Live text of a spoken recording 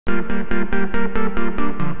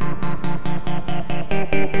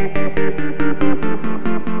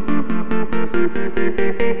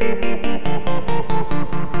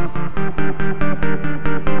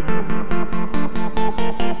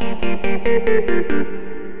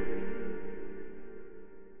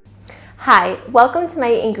Hi, welcome to my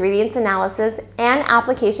ingredients analysis and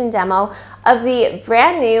application demo of the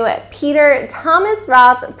brand new Thomas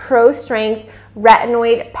Roth ProStrength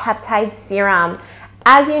Retinoid Peptide Serum.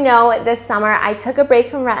 As you know, this summer I took a break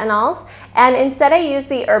from retinols and instead I used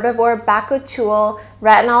the herbivore Bakuchiol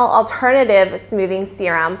Retinol Alternative Smoothing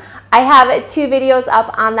Serum. I have two videos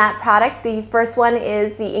up on that product. The first one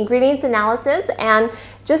is the ingredients analysis and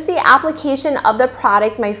just the application of the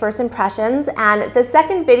product, my first impressions, and the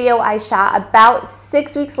second video I shot about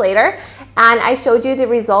 6 weeks later, and I showed you the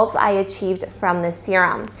results I achieved from this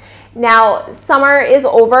serum. Now, summer is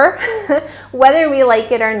over, whether we like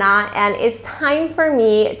it or not, and it's time for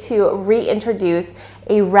me to reintroduce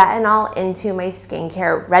a retinol into my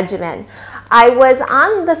skincare regimen. I was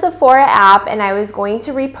on the Sephora app and I was going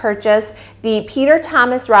to repurchase the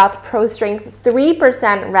Thomas Roth ProStrength 3%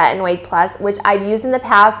 Retinoid Plus, which I've used in the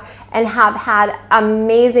past and have had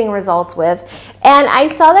amazing results with. And I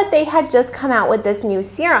saw that they had just come out with this new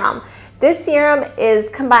serum. This serum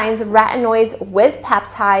combines retinoids with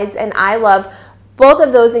peptides, and I love both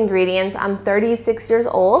of those ingredients. I'm 36 years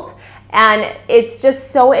old, and it's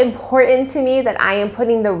just so important to me that I am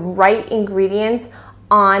putting the right ingredients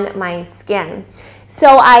on my skin.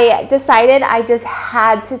 So I decided I just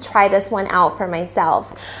had to try this one out for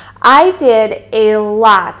myself. I did a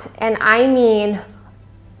lot, and I mean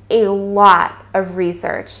a lot of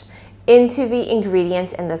research into the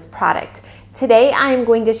ingredients in this product. Today, I'm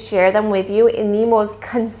going to share them with you in the most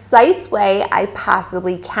concise way I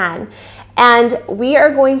possibly can. And we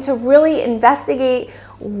are going to really investigate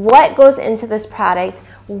what goes into this product,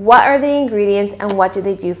 what are the ingredients, and what do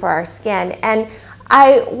they do for our skin. And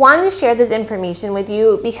I want to share this information with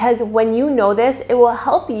you because when you know this, it will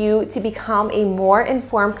help you to become a more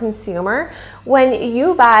informed consumer when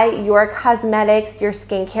you buy your cosmetics, your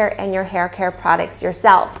skincare, and your hair care products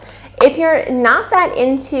yourself. If you're not that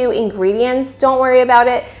into ingredients, don't worry about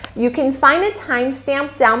it. You can find a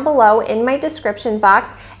timestamp down below in my description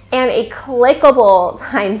box and a clickable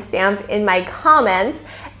timestamp in my comments,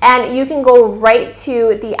 and you can go right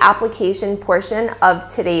to the application portion of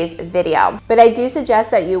today's video. But I do suggest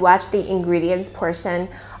that you watch the ingredients portion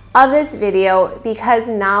of this video because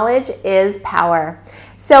knowledge is power.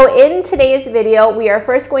 So in today's video, we are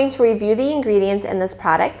first going to review the ingredients in this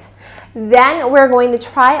product. Then we're going to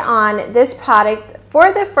try on this product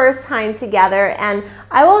for the first time together, and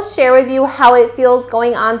I will share with you how it feels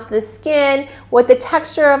going onto the skin, what the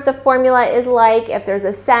texture of the formula is like, if there's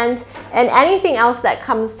a scent, and anything else that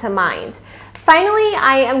comes to mind. Finally,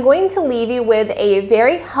 I am going to leave you with a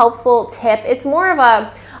very helpful tip. It's more of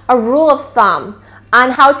a rule of thumb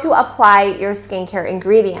on how to apply your skincare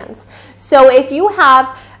ingredients. So if you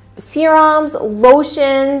have serums,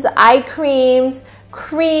 lotions, eye creams,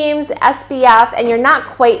 SPF, and you're not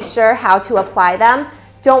quite sure how to apply them,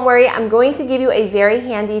 don't worry, I'm going to give you a very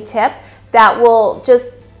handy tip that will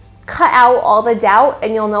just cut out all the doubt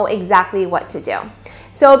and you'll know exactly what to do.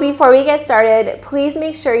 So before we get started, please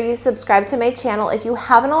make sure you subscribe to my channel if you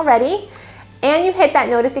haven't already, and you hit that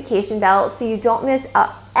notification bell so you don't miss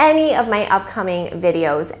any of my upcoming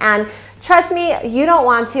videos. And trust me, you don't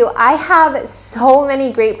want to. I have so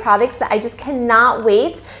many great products that I just cannot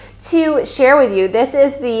wait to share with you. This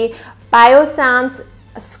is the Biossance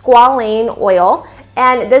Squalane Oil,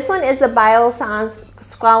 and this one is the Biossance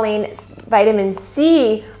Squalane Vitamin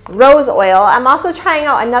C Rose Oil. I'm also trying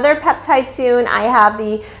out another peptide soon. I have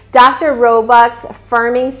the Dr. Roebuck's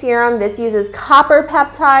Firming Serum. This uses copper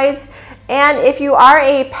peptides. And if you are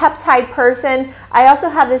a peptide person, I also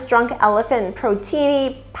have this Drunk Elephant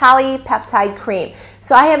Proteini Polypeptide Cream.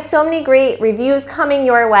 So I have so many great reviews coming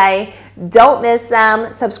your way. Don't miss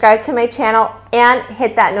them. Subscribe to my channel and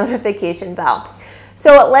hit that notification bell.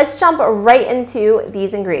 So let's jump right into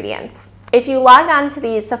these ingredients. If you log on to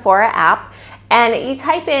the Sephora app and you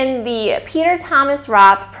type in the Thomas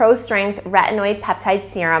Roth ProStrength Retinoid Peptide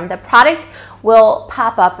Serum, the product will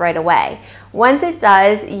pop up right away. Once it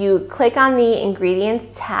does, you click on the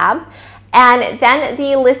ingredients tab, and then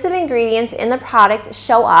the list of ingredients in the product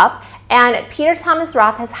show up, and Thomas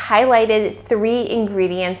Roth has highlighted 3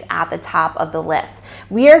 ingredients at the top of the list.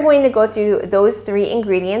 We are going to go through those 3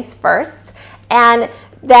 ingredients first and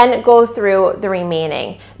then go through the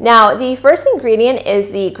remaining. Now, the first ingredient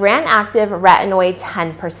is the Granactive Retinoid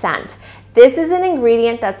 10%. This is an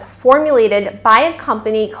ingredient that's formulated by a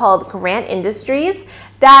company called Grant Industries,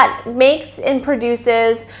 that makes and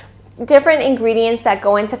produces different ingredients that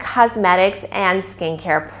go into cosmetics and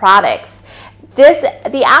skincare products.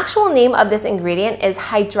 The actual name of this ingredient is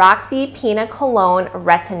hydroxypinacolone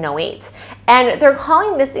retinoate, and they're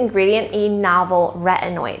calling this ingredient a novel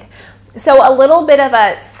retinoid. So a little bit of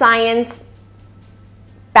a science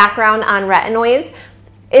background on retinoids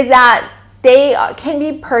is that they can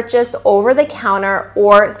be purchased over the counter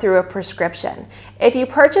or through a prescription. If you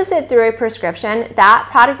purchase it through a prescription, that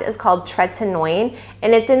product is called tretinoin,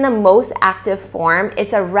 and it's in the most active form.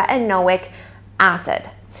 It's a retinoic acid.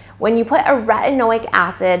 When you put a retinoic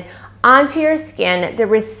acid onto your skin, the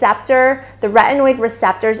retinoid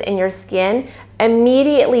receptors in your skin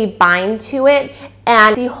immediately bind to it,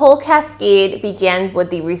 and the whole cascade begins with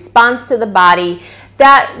the response to the body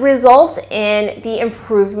that results in the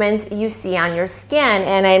improvements you see on your skin.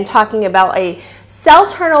 And I'm talking about a cell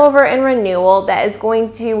turnover and renewal that is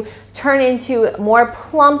going to turn into more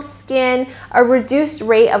plump skin, a reduced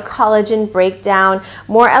rate of collagen breakdown,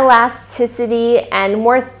 more elasticity, and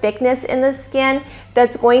more thickness in the skin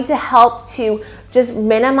that's going to help to just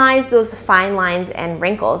minimize those fine lines and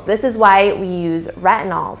wrinkles. This is why we use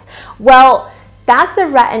retinols. Well, that's the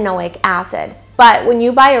retinoic acid. But when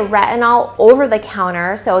you buy a retinol over the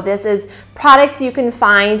counter, so this is products you can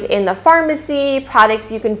find in the pharmacy,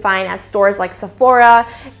 products you can find at stores like Sephora,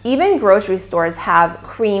 even grocery stores have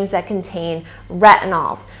creams that contain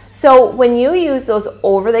retinols. So when you use those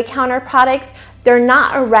over-the-counter products, they're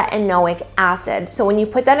not a retinoic acid. So when you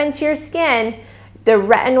put that into your skin, the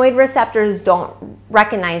retinoid receptors don't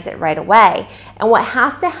recognize it right away. And what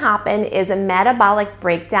has to happen is a metabolic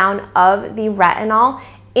breakdown of the retinol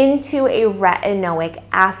into a retinoic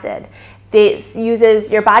acid.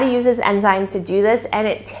 Your body uses enzymes to do this, and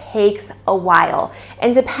it takes a while.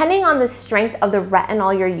 And depending on the strength of the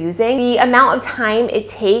retinol you're using, the amount of time it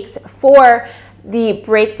takes for the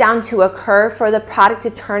breakdown to occur for the product to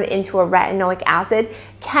turn into a retinoic acid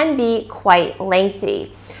can be quite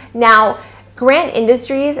lengthy. Now, Grant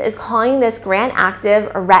Industries is calling this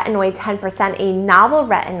Granactive Retinoid 10% a novel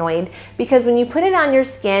retinoid because when you put it on your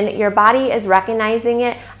skin, your body is recognizing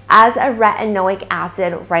it as a retinoic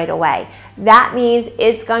acid right away. That means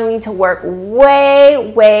it's going to work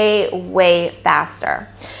way, way, way faster.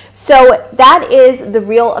 So that is the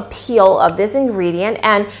real appeal of this ingredient,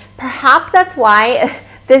 and perhaps that's why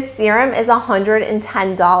this serum is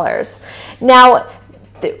 $110. Now,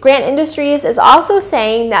 Grant Industries is also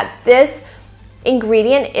saying that this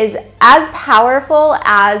ingredient is as powerful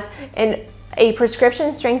as a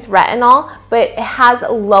prescription strength retinol, but it has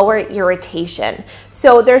lower irritation.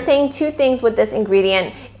 So they're saying two things with this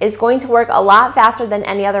ingredient: is going to work a lot faster than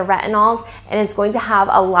any other retinols, and it's going to have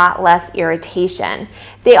a lot less irritation.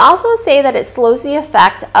 They also say that it slows the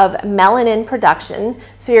effect of melanin production,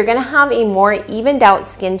 so you're going to have a more evened out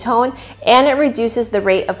skin tone, and it reduces the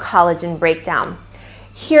rate of collagen breakdown.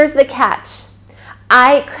 Here's the catch.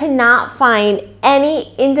 I could not find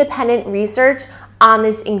any independent research on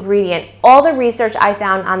this ingredient. All the research I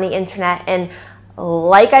found on the internet, and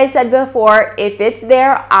like I said before, if it's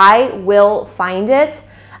there, I will find it.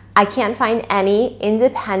 I can't find any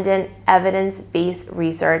independent evidence-based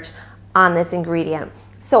research on this ingredient.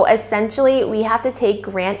 So essentially, we have to take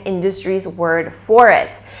Grant Industries' word for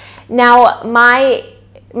it. Now, my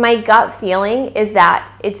gut feeling is that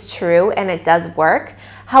it's true and it does work.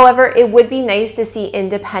 However, it would be nice to see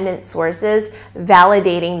independent sources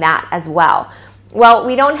validating that as well. Well,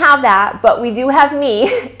 we don't have that, but we do have me,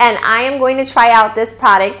 and I am going to try out this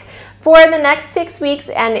product for the next 6 weeks.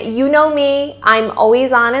 And you know me, I'm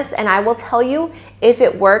always honest, and I will tell you if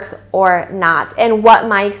it works or not and what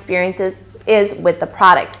my experience is with the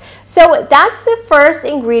product. So that's the first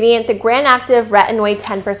ingredient, the Granactive Retinoid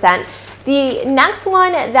 10%. The next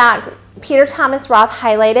one that Peter Thomas Roth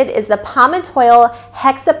highlighted is the Palmitoyl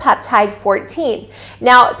Hexapeptide 14.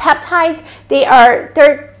 Now, peptides,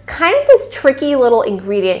 they're kind of this tricky little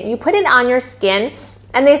ingredient. You put it on your skin,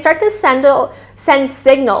 and they start to send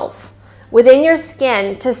signals within your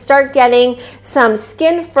skin to start getting some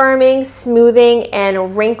skin firming, smoothing,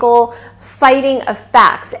 and wrinkle fighting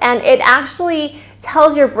effects. And it actually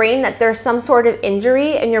tells your brain that there's some sort of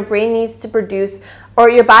injury, and your brain needs to produce, or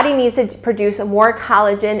your body needs to produce more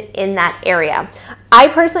collagen in that area. I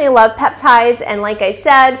personally love peptides, and like I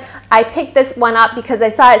said, I picked this one up because I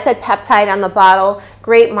saw it said peptide on the bottle.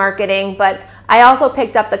 Great marketing, but I also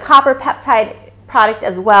picked up the copper peptide product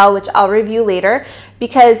as well, which I'll review later,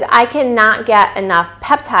 because I cannot get enough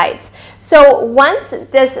peptides. So once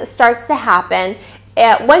this starts to happen,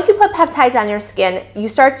 once you put peptides on your skin, you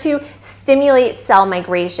start to stimulate cell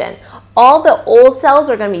migration. All the old cells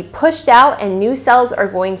are going to be pushed out, and new cells are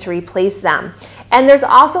going to replace them. And there's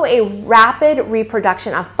also a rapid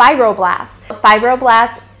reproduction of fibroblasts.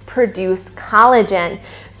 Fibroblasts produce collagen.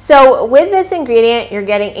 So with this ingredient, you're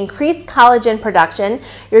getting increased collagen production,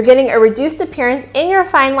 you're getting a reduced appearance in your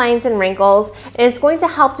fine lines and wrinkles, and it's going to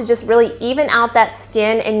help to just really even out that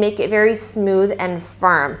skin and make it very smooth and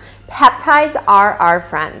firm. Peptides are our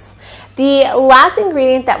friends. The last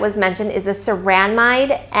ingredient that was mentioned is the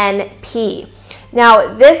Ceramide NP.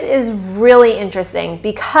 Now, this is really interesting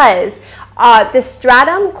because the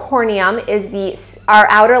stratum corneum is our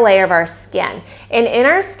outer layer of our skin. And in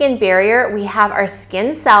our skin barrier, we have our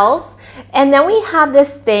skin cells, and then we have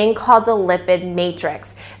this thing called the lipid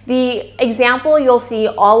matrix. The example you'll see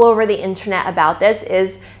all over the internet about this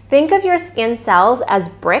is, think of your skin cells as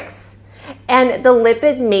bricks and the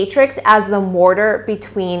lipid matrix as the mortar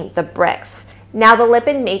between the bricks. Now, the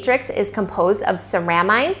lipid matrix is composed of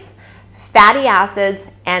ceramides, fatty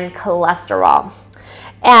acids, and cholesterol.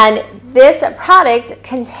 And this product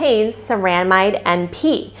contains Ceramide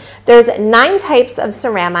NP. There's 9 types of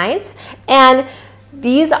ceramides, and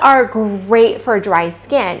these are great for dry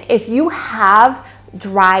skin. If you have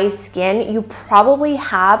dry skin, you probably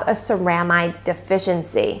have a ceramide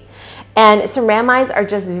deficiency. And ceramides are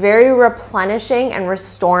just very replenishing and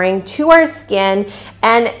restoring to our skin,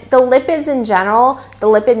 and the lipids in general, the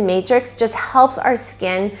lipid matrix just helps our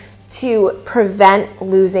skin to prevent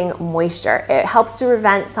losing moisture. It helps to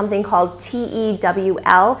prevent something called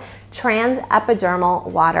TEWL, transepidermal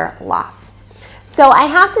water loss. So I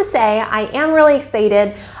have to say, I am really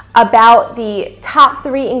excited about the top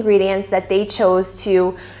 3 ingredients that they chose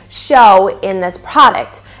to show in this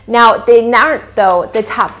product. Now, they aren't, though, the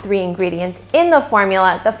top 3 ingredients in the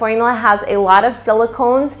formula. The formula has a lot of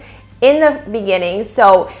silicones in the beginning,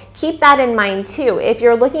 so keep that in mind too. If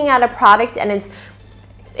you're looking at a product and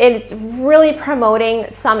it's really promoting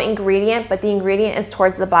some ingredient, but the ingredient is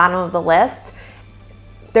towards the bottom of the list,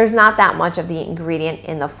 there's not that much of the ingredient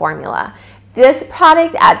in the formula. This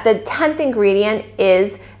product, at the 10th ingredient,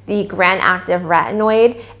 is the Granactive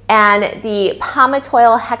Retinoid, and the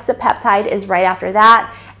Palmitoyl Hexapeptide is right after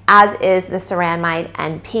that, as is the Ceramide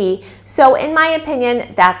NP. So in my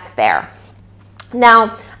opinion, that's fair.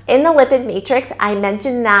 Now, in the lipid matrix, I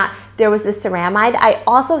mentioned that there was the ceramide. I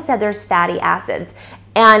also said there's fatty acids.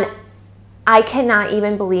 And I cannot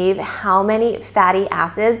even believe how many fatty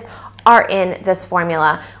acids are in this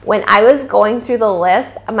formula. When I was going through the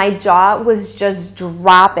list, my jaw was just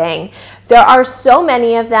dropping. There are so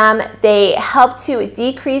many of them. They help to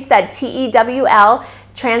decrease that TEWL,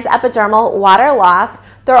 transepidermal water loss.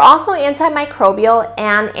 They're also antimicrobial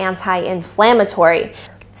and anti-inflammatory.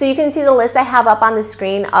 So you can see the list I have up on the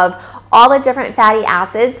screen of all the different fatty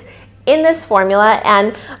acids in this formula,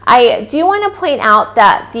 and I do want to point out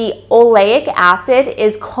that the oleic acid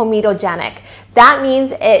is comedogenic. That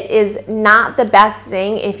means it is not the best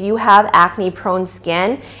thing if you have acne-prone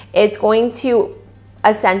skin. It's going to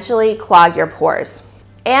essentially clog your pores.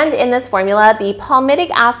 And in this formula, the palmitic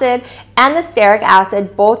acid and the stearic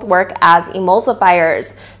acid both work as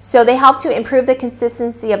emulsifiers. So they help to improve the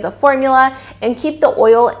consistency of the formula and keep the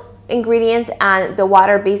oil ingredients and the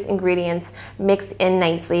water-based ingredients mixed in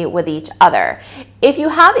nicely with each other. If you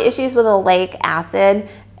have issues with oleic acid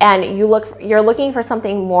and you're looking for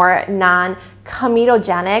something more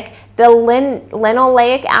non-comedogenic, the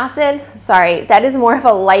linoleic acid, that is more of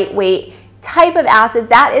a lightweight type of acid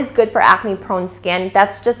that is good for acne-prone skin.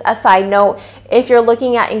 That's just a side note if you're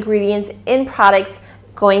looking at ingredients in products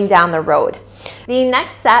going down the road. The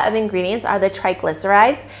next set of ingredients are the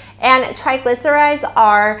triglycerides, and triglycerides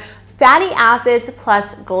are fatty acids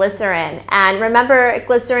plus glycerin. And remember,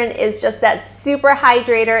 glycerin is just that super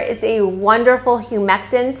hydrator. It's a wonderful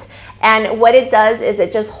humectant, and what it does is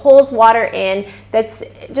it just holds water in that's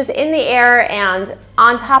just in the air and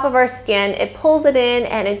on top of our skin. It pulls it in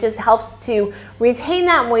and it just helps to retain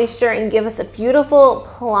that moisture and give us a beautiful,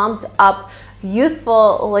 plumped up,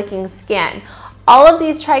 youthful looking skin. All of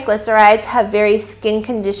these triglycerides have very skin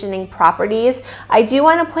conditioning properties. I do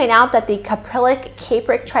want to point out that the caprylic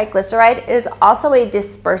capric triglyceride is also a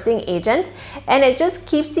dispersing agent, and it just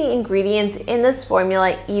keeps the ingredients in this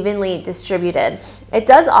formula evenly distributed. It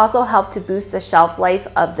does also help to boost the shelf life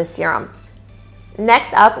of the serum.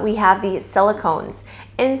 Next up, we have the silicones.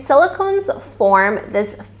 And silicones form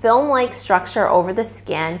this film-like structure over the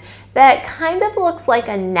skin that kind of looks like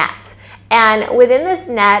a net. And within this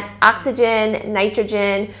net, oxygen,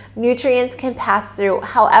 nitrogen, nutrients can pass through,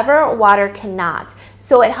 however, water cannot.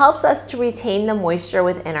 So it helps us to retain the moisture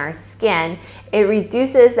within our skin. It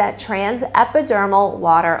reduces that transepidermal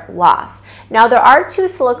water loss. Now, there are two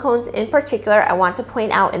silicones in particular I want to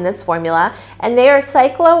point out in this formula, and they are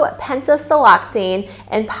cyclopentasiloxane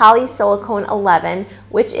and polysilicone 11,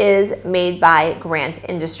 which is made by Grant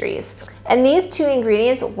Industries. And these two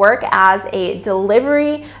ingredients work as a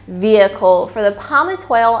delivery vehicle for the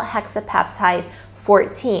Palmitoyl Hexapeptide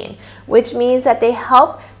 14, which means that they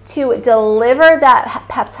help to deliver that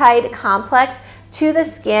peptide complex to the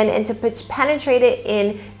skin and to penetrate it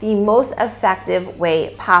in the most effective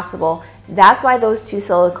way possible. That's why those two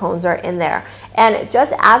silicones are in there. And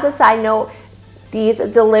just as a side note, these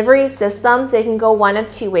delivery systems, they can go one of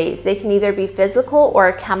two ways. They can either be physical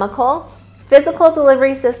or chemical. Physical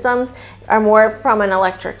delivery systems are more from an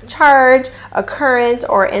electric charge, a current,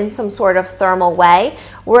 or in some sort of thermal way,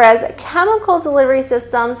 whereas chemical delivery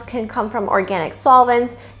systems can come from organic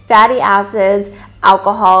solvents, fatty acids,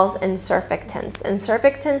 alcohols, and surfactants. And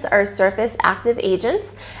surfactants are surface active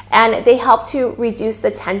agents, and they help to reduce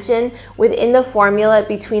the tension within the formula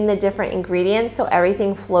between the different ingredients so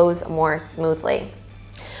everything flows more smoothly.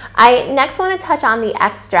 I next want to touch on the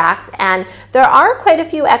extracts, and there are quite a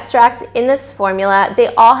few extracts in this formula.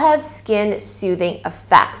 They all have skin soothing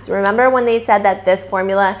effects. Remember when they said that this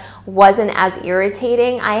formula wasn't as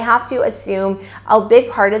irritating? I have to assume a big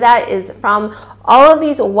part of that is from all of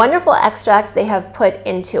these wonderful extracts they have put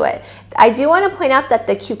into it. I do want to point out that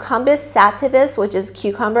the Cucumbus sativus, which is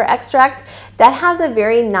cucumber extract, that has a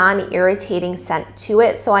very non-irritating scent to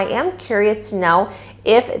it. So I am curious to know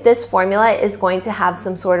if this formula is going to have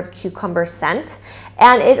some sort of cucumber scent.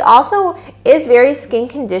 And it also is very skin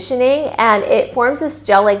conditioning, and it forms this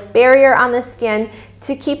gel-like barrier on the skin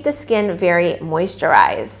to keep the skin very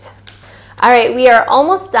moisturized. All right, we are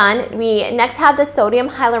almost done. We next have the sodium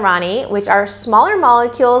hyaluronate, which are smaller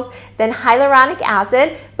molecules than hyaluronic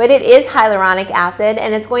acid, but it is hyaluronic acid,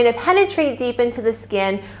 and it's going to penetrate deep into the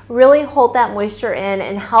skin, really hold that moisture in,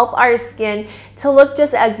 and help our skin to look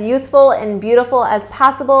just as youthful and beautiful as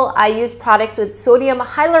possible. I use products with sodium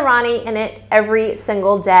hyaluronate in it every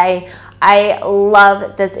single day. I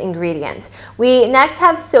love this ingredient. We next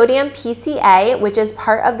have sodium PCA, which is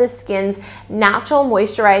part of the skin's natural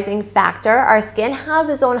moisturizing factor. Our skin has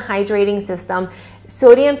its own hydrating system.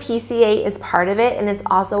 Sodium PCA is part of it, and it's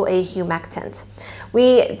also a humectant.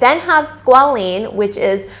 We then have squalane, which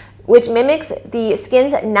mimics the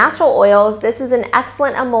skin's natural oils. This is an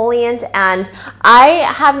excellent emollient, and I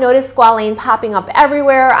have noticed squalane popping up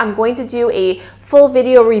everywhere. I'm going to do a full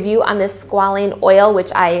video review on this squalane oil,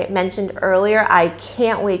 which I mentioned earlier. I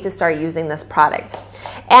can't wait to start using this product.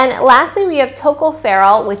 And lastly, we have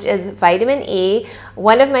tocopherol, which is vitamin E,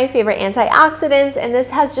 one of my favorite antioxidants, and this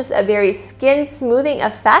has just a very skin smoothing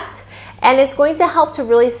effect, and it's going to help to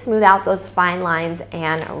really smooth out those fine lines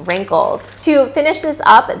and wrinkles. To finish this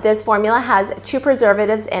up, this formula has 2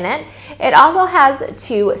 preservatives in it. It also has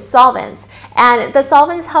 2 solvents, and the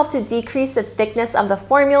solvents help to decrease the thickness of the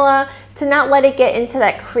formula, to not let it get into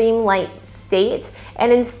that cream-like state,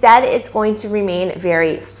 and instead it's going to remain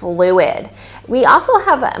very fluid. We also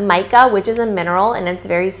have mica, which is a mineral, and it's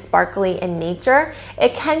very sparkly in nature.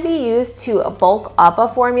 It can be used to bulk up a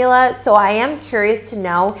formula, so I am curious to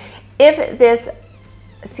know if this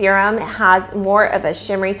serum has more of a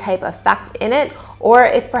shimmery type effect in it, or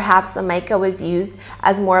if perhaps the mica was used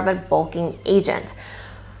as more of a bulking agent.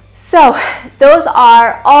 So those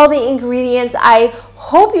are all the ingredients. I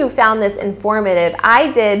hope you found this informative.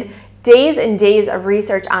 I did days and days of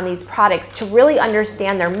research on these products to really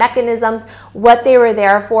understand their mechanisms, what they were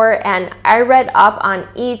there for, and I read up on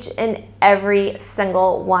each and every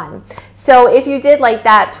single one. So if you did like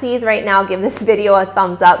that, please right now give this video a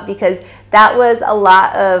thumbs up, because that was a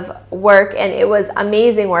lot of work, and it was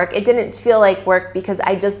amazing work. It didn't feel like work because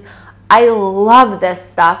I love this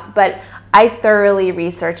stuff, but I thoroughly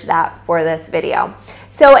researched that for this video.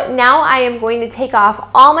 So now I am going to take off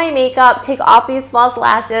all my makeup, take off these false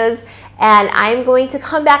lashes, and I'm going to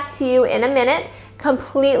come back to you in a minute,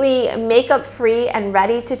 completely makeup free and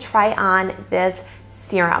ready to try on this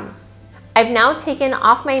serum. I've now taken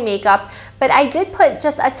off my makeup, but I did put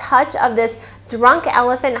just a touch of this Drunk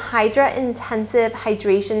Elephant Hydra Intensive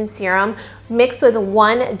Hydration Serum mixed with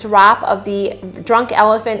 1 drop of the Drunk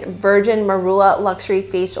Elephant Virgin Marula Luxury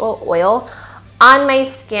Facial Oil on my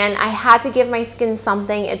skin. I had to give my skin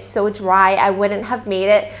something. It's so dry. I wouldn't have made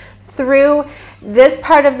it through this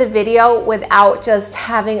part of the video without just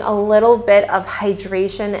having a little bit of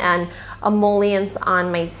hydration and emollients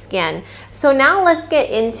on my skin. So now let's get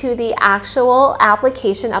into the actual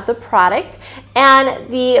application of the product. And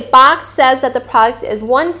the box says that the product is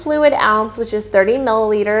 1 fluid ounce, which is 30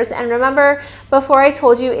 milliliters. And remember, before I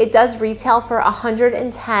told you, it does retail for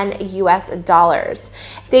 $110 US.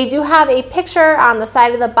 They do have a picture on the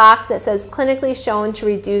side of the box that says clinically shown to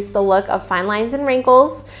reduce the look of fine lines and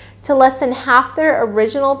wrinkles to less than half their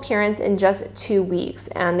original appearance in just 2 weeks.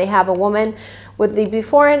 And they have a woman with the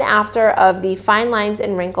before and after of the fine lines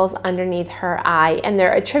and wrinkles underneath her eye, and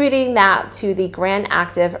they're attributing that to the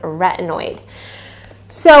Granactive Retinoid.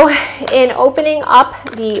 So in opening up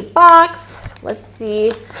the box, let's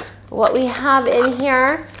see what we have in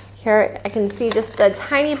here. Here I can see just the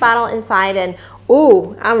tiny bottle inside, and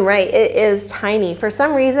ooh, I'm right, it is tiny. For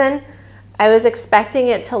some reason, I was expecting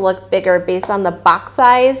it to look bigger based on the box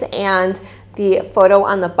size and the photo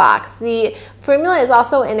on the box. The formula is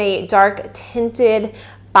also in a dark tinted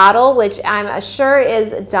bottle, which I'm sure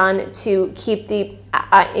is done to keep the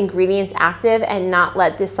ingredients active and not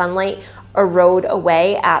let the sunlight erode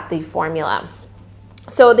away at the formula.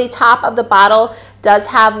 So the top of the bottle does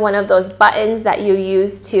have one of those buttons that you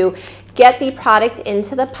use to get the product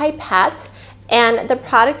into the pipette, and the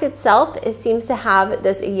product itself, it seems to have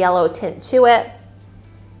this yellow tint to it.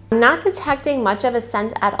 I'm not detecting much of a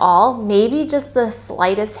scent at all, maybe just the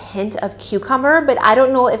slightest hint of cucumber, but I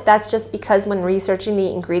don't know if that's just because when researching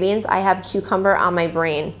the ingredients, I have cucumber on my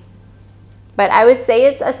brain. But I would say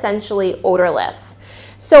it's essentially odorless.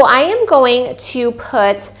 So I am going to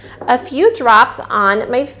put a few drops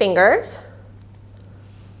on my fingers.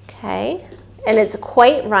 Okay, and it's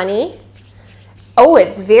quite runny. Oh,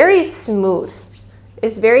 it's very smooth.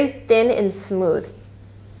 It's very thin and smooth.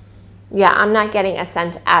 Yeah, I'm not getting a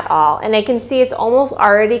scent at all. And I can see it's almost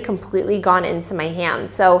already completely gone into my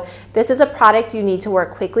hands. So this is a product you need to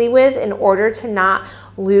work quickly with in order to not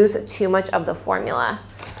lose too much of the formula.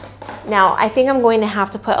 Now, I think I'm going to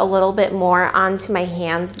have to put a little bit more onto my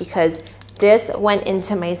hands because this went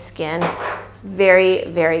into my skin very,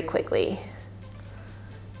 very quickly.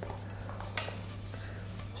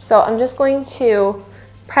 So I'm just going to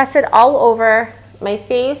press it all over my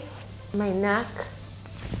face, my neck,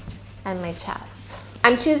 and my chest.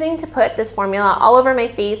 I'm choosing to put this formula all over my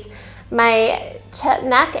face, my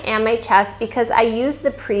neck, and my chest because I used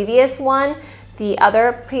the previous one, the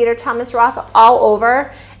other Peter Thomas Roth, all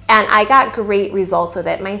over, and I got great results with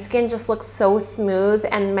it. My skin just looks so smooth,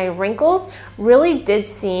 and my wrinkles really did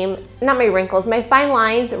seem, not my wrinkles, my fine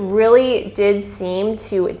lines really did seem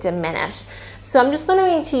to diminish. So I'm just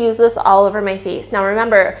going to use this all over my face. Now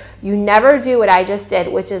remember, you never do what I just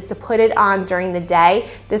did, which is to put it on during the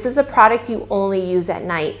day. This is a product you only use at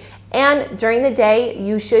night. And during the day,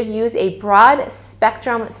 you should use a broad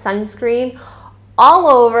spectrum sunscreen all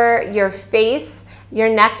over your face, your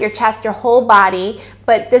neck, your chest, your whole body.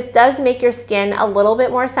 But this does make your skin a little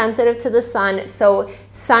bit more sensitive to the sun, so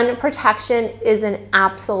sun protection is an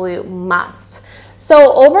absolute must.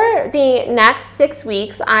 So over the next 6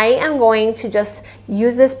 weeks, I am going to just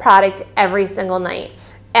use this product every single night.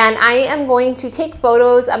 And I am going to take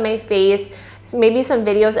photos of my face, maybe some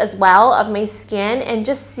videos as well of my skin, and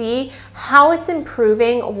just see how it's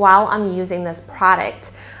improving while I'm using this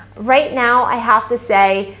product. Right now, I have to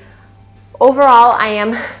say, overall, I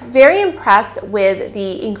am very impressed with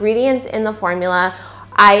the ingredients in the formula.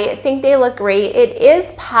 I think they look great. It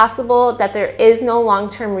is possible that there is no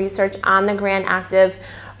long-term research on the Granactive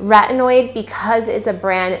Retinoid because it's a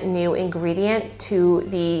brand new ingredient to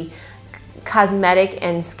the cosmetic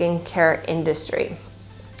and skincare industry.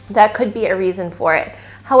 That could be a reason for it.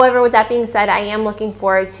 However, with that being said, I am looking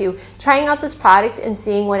forward to trying out this product and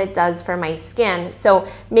seeing what it does for my skin. So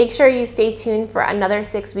make sure you stay tuned for another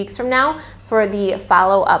 6 weeks from now for the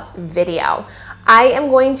follow-up video. I am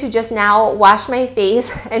going to just now wash my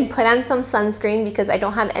face and put on some sunscreen because I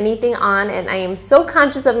don't have anything on, and I am so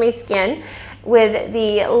conscious of my skin with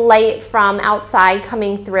the light from outside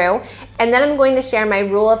coming through. And then I'm going to share my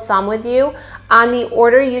rule of thumb with you on the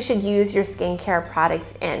order you should use your skincare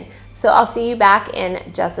products in. So I'll see you back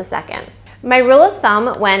in just a second. My rule of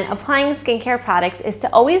thumb when applying skincare products is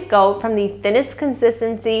to always go from the thinnest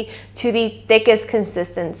consistency to the thickest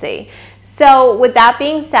consistency. So with that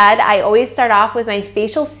being said, I always start off with my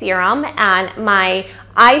facial serum and my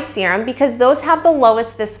eye serum because those have the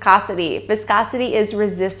lowest viscosity. Viscosity is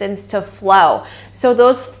resistance to flow. So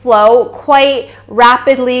those flow quite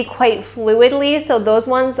rapidly, quite fluidly. So those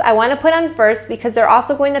ones I want to put on first because they're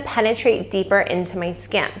also going to penetrate deeper into my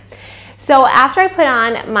skin. So after I put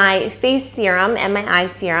on my face serum and my eye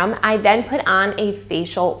serum, I then put on a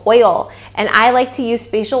facial oil. And I like to use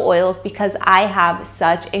facial oils because I have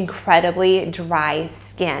such incredibly dry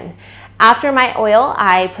skin. After my oil,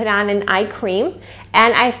 I put on an eye cream,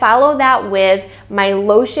 and I follow that with my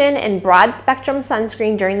lotion and broad spectrum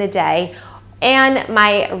sunscreen during the day, and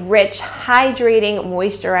my rich, hydrating,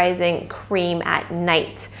 moisturizing cream at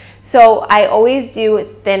night. So I always do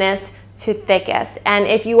thinnest to thickest. And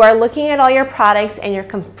if you are looking at all your products and you're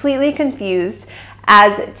completely confused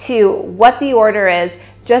as to what the order is,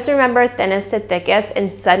 just remember thinnest to thickest,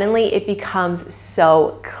 and suddenly it becomes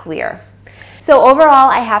so clear. So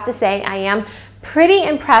overall, I have to say I am pretty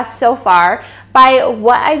impressed so far by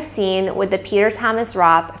what I've seen with the Peter Thomas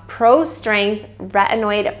Roth ProStrength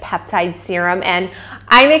Retinoid Peptide Serum, and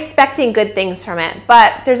I'm expecting good things from it.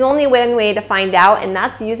 But there's only one way to find out, and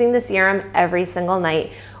that's using the serum every single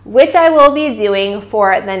night, which I will be doing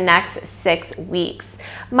for the next 6 weeks.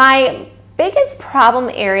 My biggest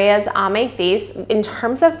problem areas on my face in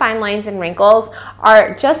terms of fine lines and wrinkles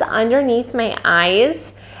are just underneath my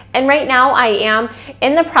eyes. And right now I am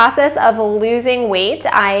in the process of losing weight.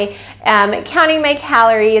 I am counting my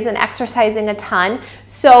calories and exercising a ton.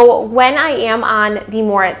 So when I am on the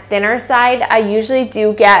more thinner side, I usually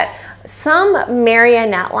do get some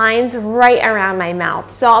marionette lines right around my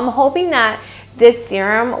mouth. So I'm hoping that this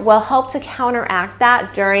serum will help to counteract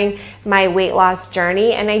that during my weight loss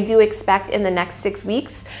journey. And I do expect in the next 6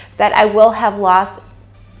 weeks that I will have lost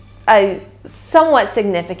a somewhat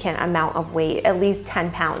significant amount of weight, at least 10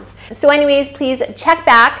 pounds. So anyways, please check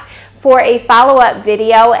back for a follow-up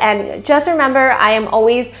video, and just remember I am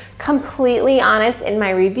always completely honest in my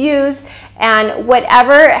reviews, and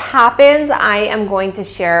whatever happens I am going to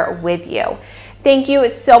share with you. Thank you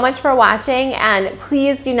so much for watching, and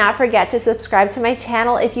please do not forget to subscribe to my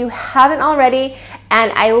channel if you haven't already,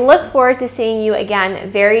 and I look forward to seeing you again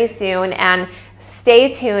very soon. And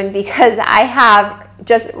stay tuned because I have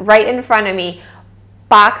just right in front of me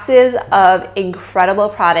boxes of incredible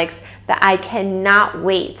products that I cannot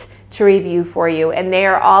wait to review for you, and they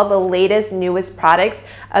are all the latest, newest products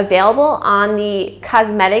available on the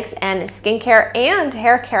cosmetics and skincare and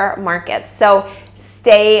hair care markets. So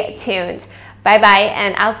stay tuned. Bye-bye,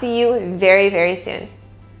 and I'll see you very, very soon.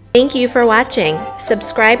 Thank you for watching.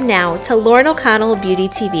 Subscribe now to Lauren O'Connell Beauty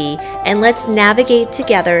TV, and let's navigate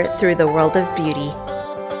together through the world of beauty.